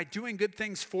God is by doing good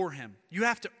things for him. You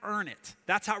have to earn it.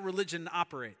 That's how religion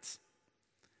operates.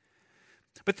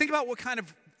 But think about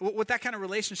what that kind of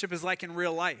relationship is like in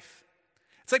real life.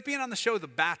 It's like being on the show The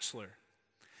Bachelor.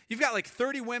 You've got like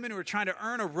 30 women who are trying to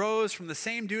earn a rose from the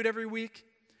same dude every week,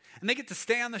 and they get to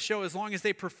stay on the show as long as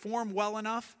they perform well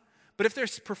enough. But if their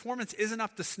performance isn't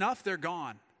up to snuff, they're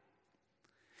gone.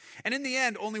 And in the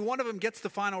end, only one of them gets the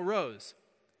final rose.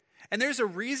 And there's a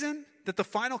reason that the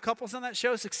final couples on that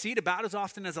show succeed about as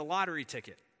often as a lottery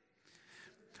ticket.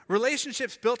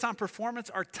 Relationships built on performance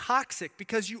are toxic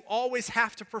because you always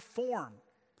have to perform.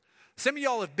 Some of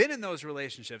y'all have been in those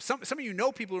relationships. Some of you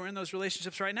know people who are in those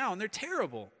relationships right now, and they're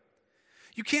terrible.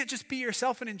 You can't just be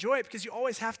yourself and enjoy it because you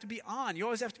always have to be on. You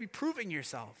always have to be proving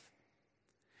yourself.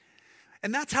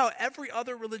 And that's how every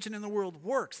other religion in the world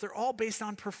works. They're all based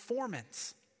on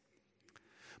performance.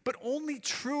 But only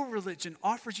true religion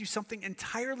offers you something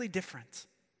entirely different.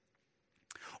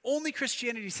 Only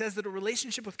Christianity says that a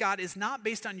relationship with God is not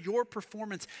based on your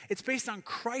performance, it's based on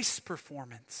Christ's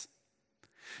performance.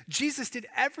 Jesus did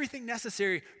everything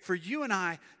necessary for you and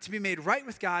I to be made right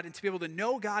with God and to be able to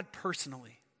know God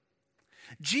personally.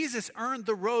 Jesus earned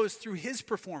the rose through his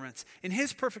performance, in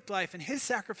his perfect life, and his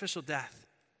sacrificial death.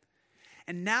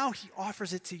 And now he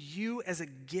offers it to you as a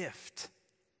gift.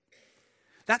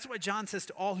 That's what John says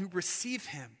to all who receive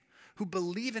him, who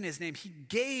believe in his name. He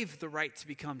gave the right to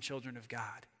become children of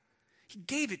God. He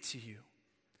gave it to you.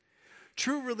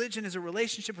 True religion is a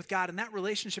relationship with God, and that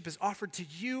relationship is offered to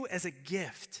you as a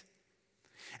gift.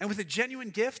 And with a genuine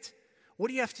gift, what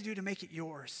do you have to do to make it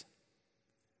yours?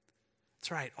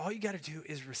 That's right. All you got to do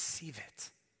is receive it.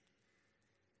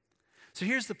 So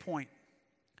here's the point.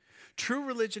 True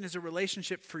religion is a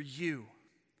relationship for you.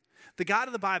 The God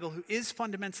of the Bible, who is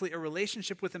fundamentally a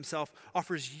relationship with himself,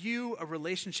 offers you a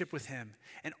relationship with him.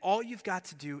 And all you've got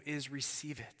to do is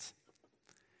receive it.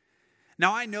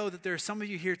 Now, I know that there are some of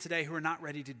you here today who are not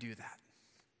ready to do that.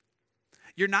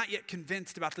 You're not yet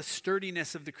convinced about the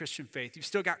sturdiness of the Christian faith. You've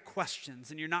still got questions,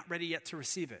 and you're not ready yet to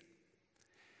receive it.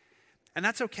 And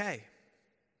that's okay.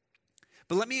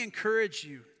 But let me encourage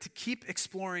you to keep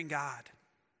exploring God.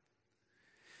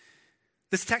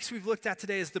 This text we've looked at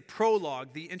today is the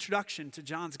prologue, the introduction to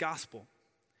John's gospel.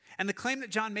 And the claim that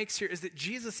John makes here is that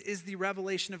Jesus is the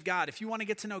revelation of God. If you want to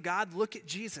get to know God, look at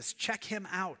Jesus. Check him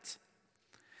out.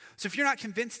 So if you're not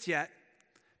convinced yet,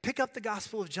 pick up the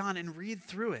Gospel of John and read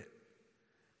through it.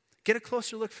 Get a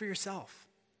closer look for yourself.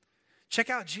 Check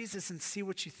out Jesus and see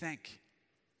what you think.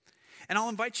 And I'll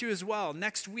invite you as well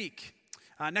next week,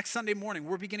 next Sunday morning,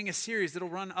 we're beginning a series that'll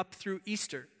run up through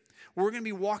Easter. We're going to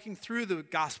be walking through the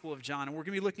Gospel of John, and we're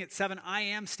going to be looking at 7 I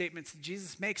am statements that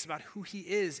Jesus makes about who he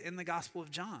is in the Gospel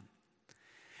of John.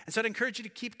 And so I'd encourage you to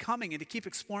keep coming and to keep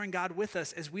exploring God with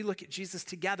us as we look at Jesus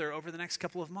together over the next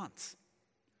couple of months.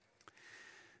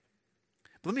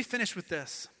 But let me finish with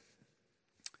this.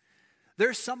 There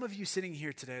are some of you sitting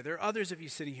here today, there are others of you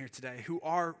sitting here today who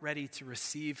are ready to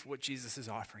receive what Jesus is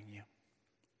offering you.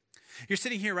 You're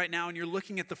sitting here right now and you're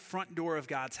looking at the front door of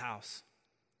God's house.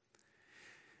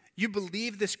 You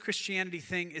believe this Christianity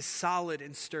thing is solid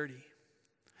and sturdy.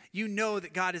 You know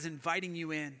that God is inviting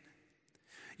you in.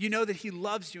 You know that he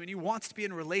loves you and he wants to be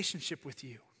in a relationship with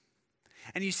you.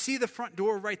 And you see the front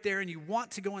door right there and you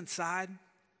want to go inside.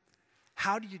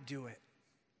 How do you do it?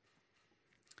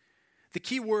 The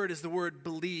key word is the word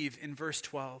believe in verse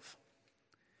 12.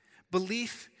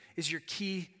 Belief is your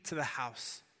key to the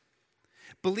house.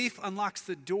 Belief unlocks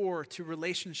the door to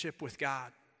relationship with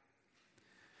God.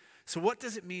 So what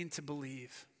does it mean to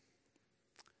believe?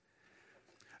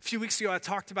 A few weeks ago, I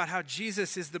talked about how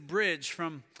Jesus is the bridge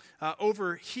from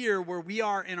over here where we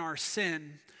are in our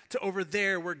sin to over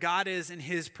there where God is in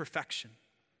his perfection.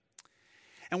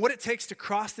 And what it takes to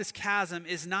cross this chasm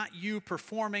is not you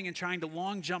performing and trying to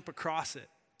long jump across it.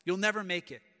 You'll never make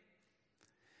it.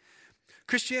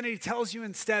 Christianity tells you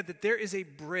instead that there is a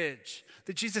bridge,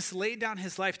 that Jesus laid down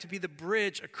his life to be the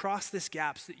bridge across this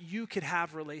gap so that you could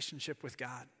have relationship with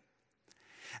God.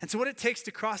 And so what it takes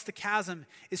to cross the chasm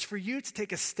is for you to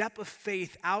take a step of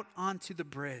faith out onto the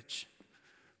bridge.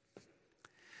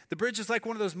 The bridge is like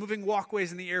one of those moving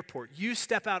walkways in the airport. You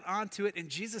step out onto it and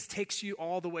Jesus takes you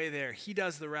all the way there. He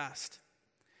does the rest.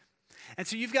 And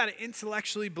so you've got to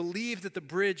intellectually believe that the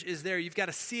bridge is there. You've got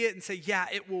to see it and say, yeah,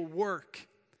 it will work.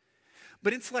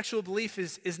 But intellectual belief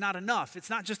is not enough. It's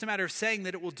not just a matter of saying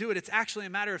that it will do it. It's actually a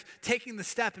matter of taking the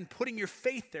step and putting your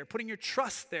faith there, putting your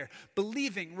trust there,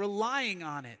 believing, relying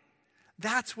on it.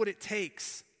 That's what it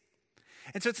takes.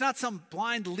 And so it's not some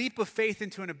blind leap of faith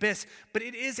into an abyss, but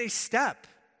it is a step.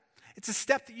 It's a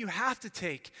step that you have to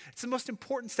take. It's the most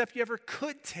important step you ever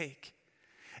could take.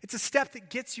 It's a step that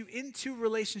gets you into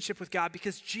relationship with God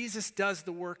because Jesus does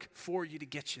the work for you to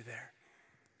get you there.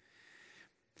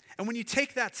 And when you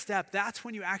take that step, that's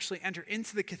when you actually enter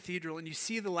into the cathedral and you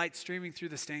see the light streaming through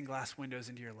the stained glass windows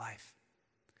into your life.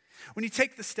 When you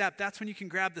take the step, that's when you can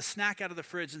grab the snack out of the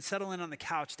fridge and settle in on the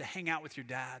couch to hang out with your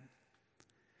dad.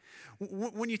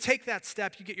 When you take that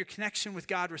step, you get your connection with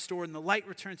God restored and the light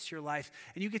returns to your life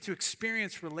and you get to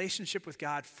experience relationship with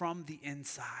God from the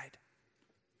inside.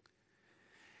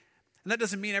 And that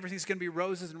doesn't mean everything's going to be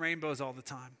roses and rainbows all the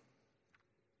time.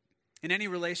 In any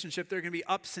relationship, there are going to be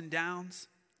ups and downs.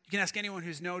 You can ask anyone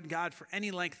who's known God for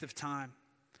any length of time.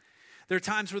 There are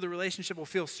times where the relationship will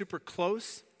feel super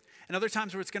close and other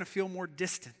times where it's going to feel more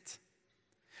distant.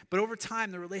 But over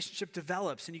time, the relationship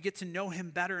develops and you get to know him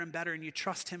better and better and you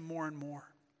trust him more and more.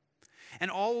 And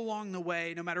all along the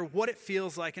way, no matter what it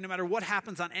feels like and no matter what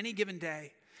happens on any given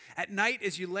day, at night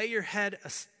as you lay your head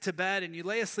to bed and you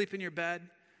lay asleep in your bed,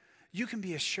 you can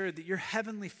be assured that your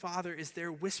heavenly Father is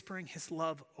there whispering his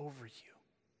love over you.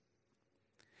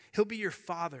 He'll be your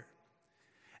father,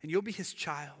 and you'll be his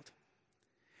child,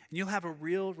 and you'll have a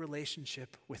real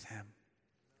relationship with him.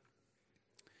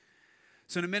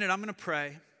 So in a minute, I'm going to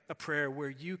pray a prayer where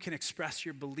you can express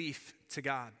your belief to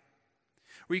God,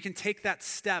 where you can take that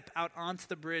step out onto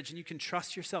the bridge and you can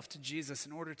trust yourself to Jesus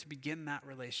in order to begin that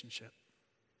relationship.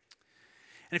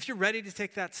 And if you're ready to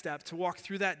take that step, to walk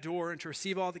through that door and to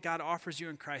receive all that God offers you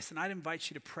in Christ, then I'd invite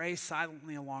you to pray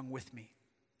silently along with me.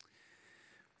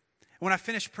 When I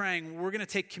finish praying, we're going to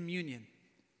take communion.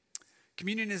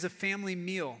 Communion is a family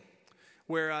meal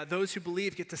where those who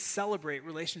believe get to celebrate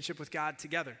relationship with God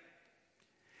together.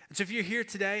 And so if you're here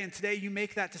today and today you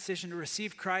make that decision to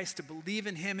receive Christ, to believe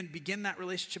in him and begin that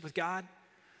relationship with God,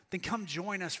 then come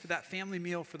join us for that family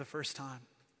meal for the first time.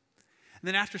 And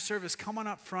then after service, come on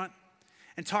up front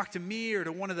and talk to me or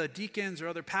to one of the deacons or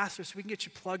other pastors so we can get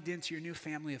you plugged into your new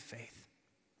family of faith.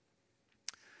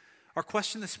 Our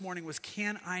question this morning was,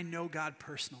 can I know God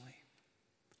personally?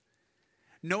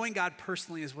 Knowing God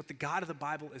personally is what the God of the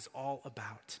Bible is all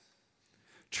about.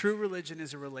 True religion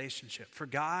is a relationship for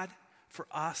God, for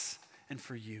us, and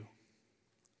for you.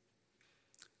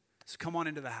 So come on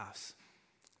into the house.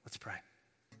 Let's pray.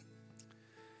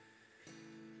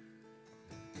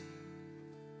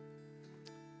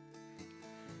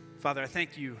 Father, I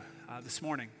thank you this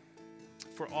morning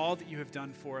for all that you have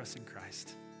done for us in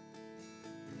Christ.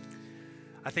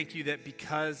 I thank you that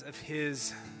because of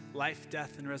his life,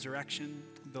 death, and resurrection,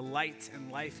 the light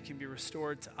and life can be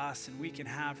restored to us and we can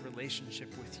have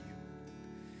relationship with you.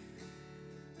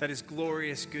 That is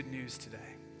glorious good news today.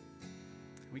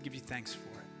 We give you thanks for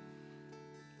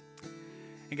it.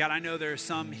 And God, I know there are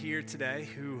some here today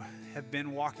who have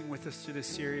been walking with us through this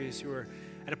series who are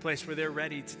at a place where they're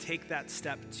ready to take that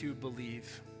step to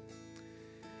believe.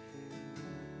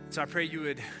 So I pray you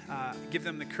would give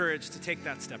them the courage to take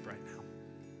that step right now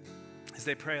as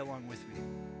they pray along with me.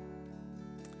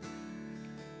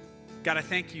 God, I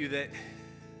thank you that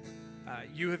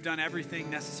you have done everything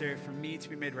necessary for me to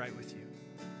be made right with you.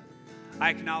 I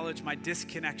acknowledge my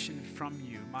disconnection from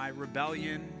you, my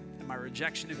rebellion and my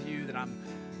rejection of you, that I'm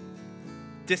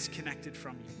disconnected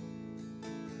from you.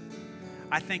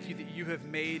 I thank you that you have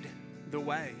made the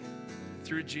way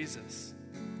through Jesus.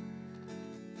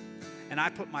 And I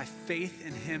put my faith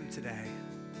in him today.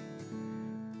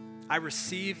 I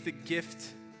receive the gift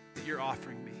that you're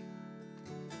offering me.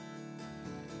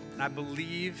 And I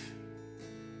believe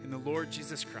in the Lord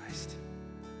Jesus Christ.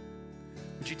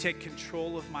 Would you take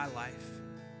control of my life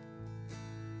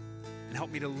and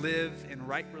help me to live in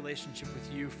right relationship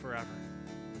with you forever?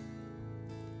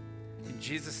 In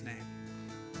Jesus' name,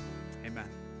 amen.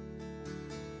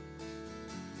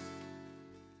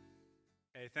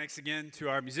 Hey, thanks again to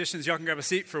our musicians. Y'all can grab a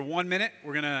seat for 1 minute.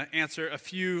 We're going to answer a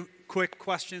few quick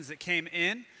questions that came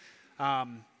in.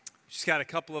 Just got a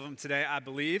couple of them today, I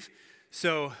believe.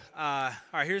 So, all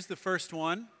right, here's the first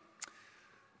one.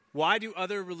 Why do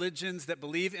other religions that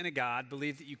believe in a God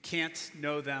believe that you can't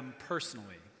know them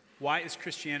personally? Why is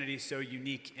Christianity so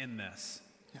unique in this?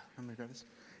 Yeah, I'm going to grab this.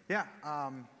 Yeah,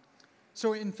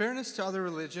 so in fairness to other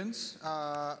religions,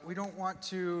 we don't want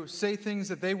to say things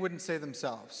that they wouldn't say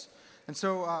themselves. And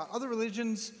so other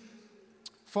religions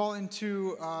fall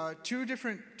into two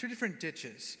different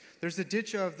ditches. There's the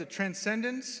ditch of the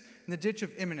transcendence and the ditch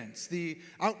of immanence, the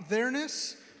out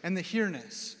there-ness and the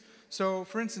here-ness. So,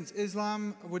 for instance,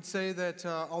 Islam would say that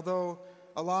although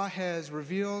Allah has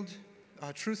revealed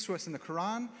truths to us in the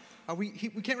Quran, we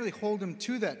can't really hold him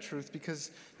to that truth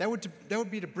because that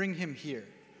would be to bring him here,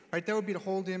 right? That would be to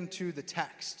hold him to the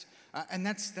text, and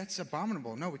that's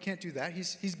abominable. No, we can't do that.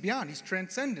 He's beyond. He's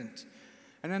transcendent.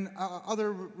 And then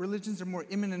other religions are more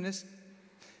immanentist,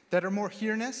 that are more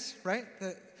here-ness, right?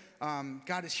 That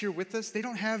God is here with us. They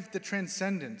don't have the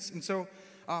transcendence. And so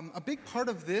a big part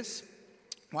of this,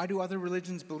 why do other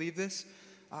religions believe this?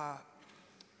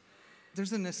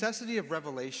 There's a necessity of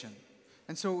revelation.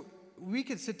 And so we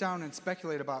could sit down and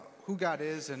speculate about who God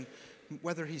is and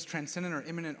whether he's transcendent or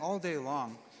immanent all day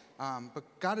long. But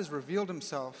God has revealed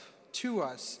himself to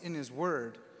us in his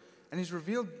word. And he's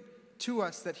revealed to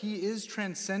us that he is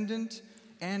transcendent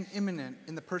and immanent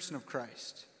in the person of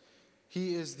Christ.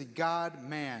 He is the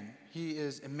God-man. He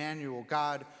is Emmanuel,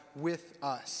 God with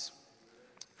us.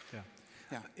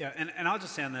 Yeah. And I'll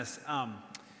just say on this,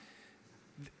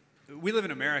 we live in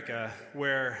America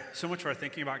where so much of our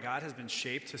thinking about God has been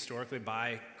shaped historically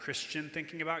by Christian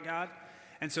thinking about God.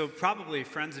 And so probably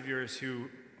friends of yours who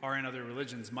are in other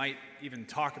religions might even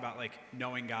talk about like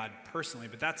knowing God personally,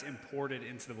 but that's imported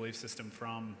into the belief system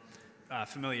from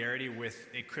familiarity with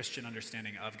a Christian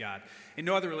understanding of God. In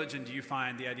no other religion do you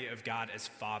find the idea of God as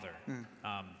Father,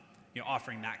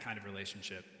 offering that kind of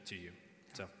relationship to you.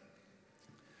 So, all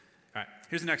right,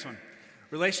 here's the next one.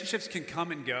 Relationships can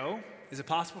come and go. Is it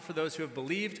possible for those who have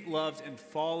believed, loved, and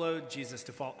followed Jesus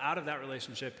to fall out of that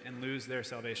relationship and lose their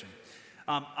salvation?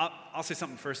 I'll say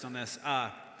something first on this.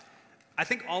 I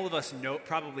think all of us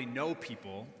probably know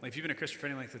people, like if you've been a Christian for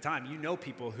any length of time, you know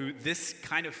people who this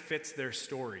kind of fits their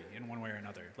story in one way or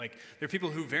another. Like there are people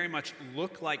who very much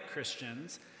look like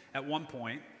Christians at one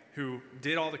point, who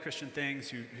did all the Christian things,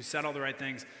 who said all the right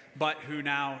things, but who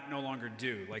now no longer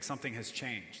do. Like something has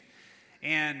changed.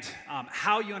 And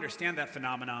how you understand that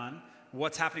phenomenon,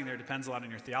 what's happening there, depends a lot on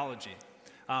your theology.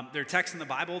 There are texts in the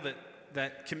Bible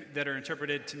that are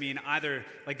interpreted to mean either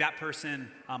like that person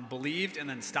believed and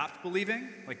then stopped believing,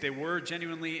 like they were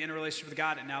genuinely in a relationship with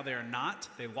God and now they are not.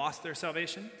 They lost their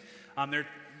salvation.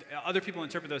 Other people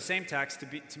interpret those same texts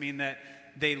to mean that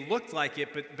they looked like it,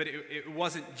 but it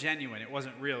wasn't genuine. It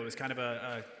wasn't real. It was kind of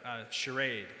a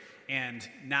charade. And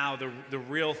now the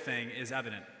real thing is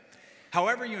evident.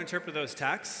 However you interpret those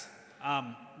texts,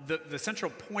 the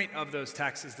central point of those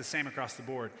texts is the same across the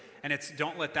board, and it's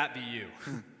don't let that be you.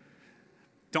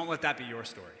 Don't let that be your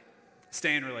story.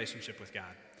 Stay in relationship with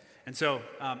God. And so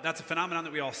that's a phenomenon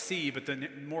that we all see, but the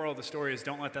moral of the story is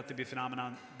don't let that be a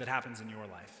phenomenon that happens in your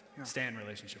life. Yeah. Stay in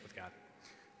relationship with God.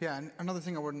 Yeah, and another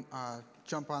thing I wouldn't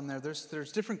jump on there,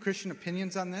 there's different Christian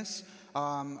opinions on this.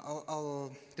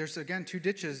 There's, again, two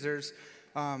ditches. There's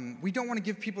we don't want to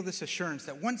give people this assurance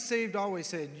that once saved, always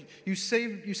saved. You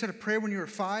said a prayer when you were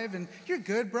 5, and you're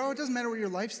good, bro. It doesn't matter what your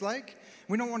life's like.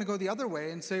 We don't want to go the other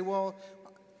way and say, well,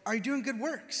 are you doing good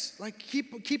works? Like,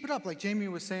 keep it up, like Jamie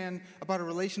was saying about a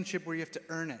relationship where you have to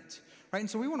earn it, right? And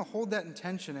so we want to hold that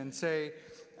intention and say,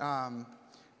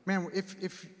 man,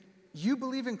 if you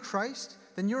believe in Christ,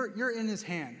 then you're in his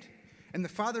hand, and the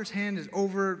Father's hand is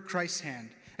over Christ's hand.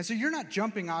 And so you're not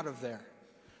jumping out of there.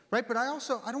 Right, but I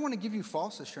don't want to give you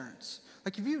false assurance.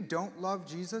 Like if you don't love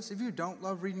Jesus, if you don't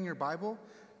love reading your Bible,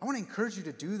 I want to encourage you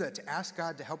to do that, to ask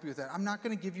God to help you with that. I'm not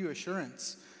going to give you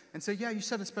assurance and say, yeah, you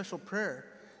said a special prayer.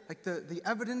 Like the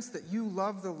evidence that you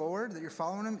love the Lord, that you're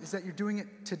following him, is that you're doing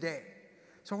it today.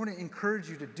 So I want to encourage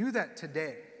you to do that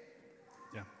today.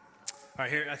 Yeah. All right,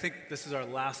 here, I think this is our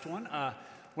last one.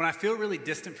 When I feel really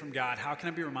distant from God, how can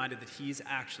I be reminded that he's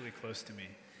actually close to me?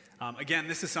 Again,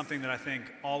 this is something that I think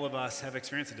all of us have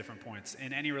experienced at different points.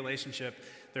 In any relationship,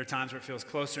 there are times where it feels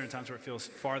closer and times where it feels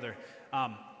farther.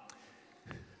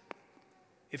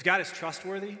 If God is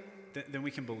trustworthy, then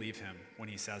we can believe him when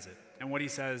he says it. And what he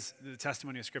says, the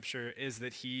testimony of Scripture, is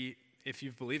that if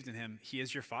you've believed in him, he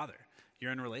is your Father.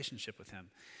 You're in a relationship with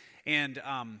him. And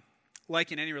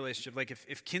like in any relationship, like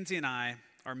if Kinsey and I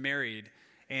are married,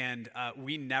 and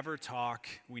we never talk,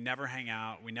 we never hang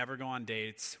out, we never go on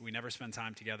dates, we never spend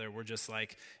time together. We're just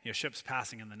like, ships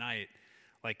passing in the night.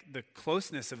 Like the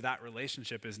closeness of that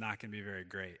relationship is not going to be very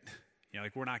great.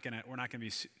 Like we're not going to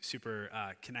be super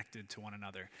connected to one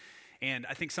another. And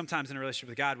I think sometimes in a relationship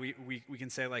with God, we can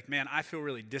say like, man, I feel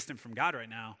really distant from God right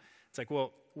now. It's like,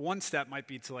 well, one step might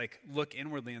be to like look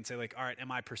inwardly and say like, all right,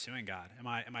 am I pursuing God?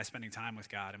 Am I spending time with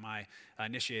God? Am I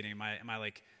initiating? Am I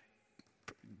like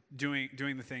doing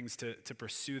the things to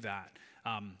pursue that?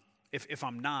 If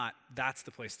I'm not, that's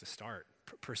the place to start.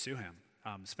 Pursue him.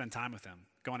 spend time with him,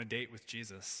 go on a date with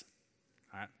Jesus.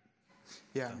 All right?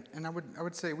 Yeah, and I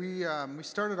would say we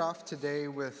started off today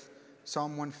with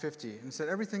Psalm 150 and said,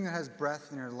 everything that has breath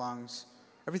in your lungs,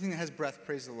 everything that has breath,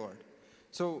 praise the Lord.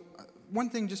 So one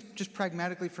thing just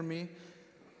pragmatically for me,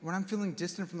 when I'm feeling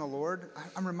distant from the Lord,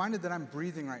 I'm reminded that I'm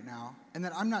breathing right now and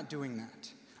that I'm not doing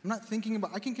that. I'm not thinking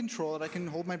about, I can control it, I can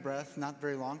hold my breath, not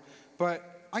very long,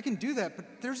 but I can do that, but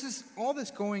there's all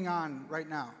this going on right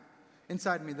now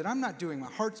inside me that I'm not doing. My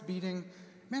heart's beating.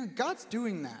 Man, God's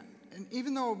doing that. And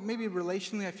even though maybe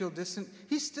relationally I feel distant,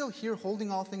 he's still here holding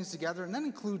all things together, and that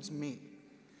includes me.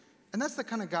 And that's the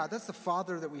kind of God, that's the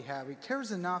Father that we have. He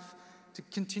cares enough to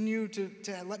continue to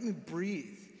let me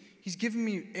breathe. He's given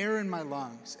me air in my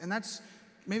lungs. And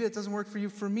maybe that doesn't work for you.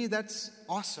 For me, that's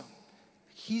awesome.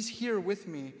 He's here with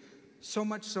me, so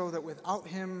much so that without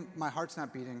him, my heart's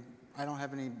not beating. I don't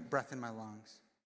have any breath in my lungs.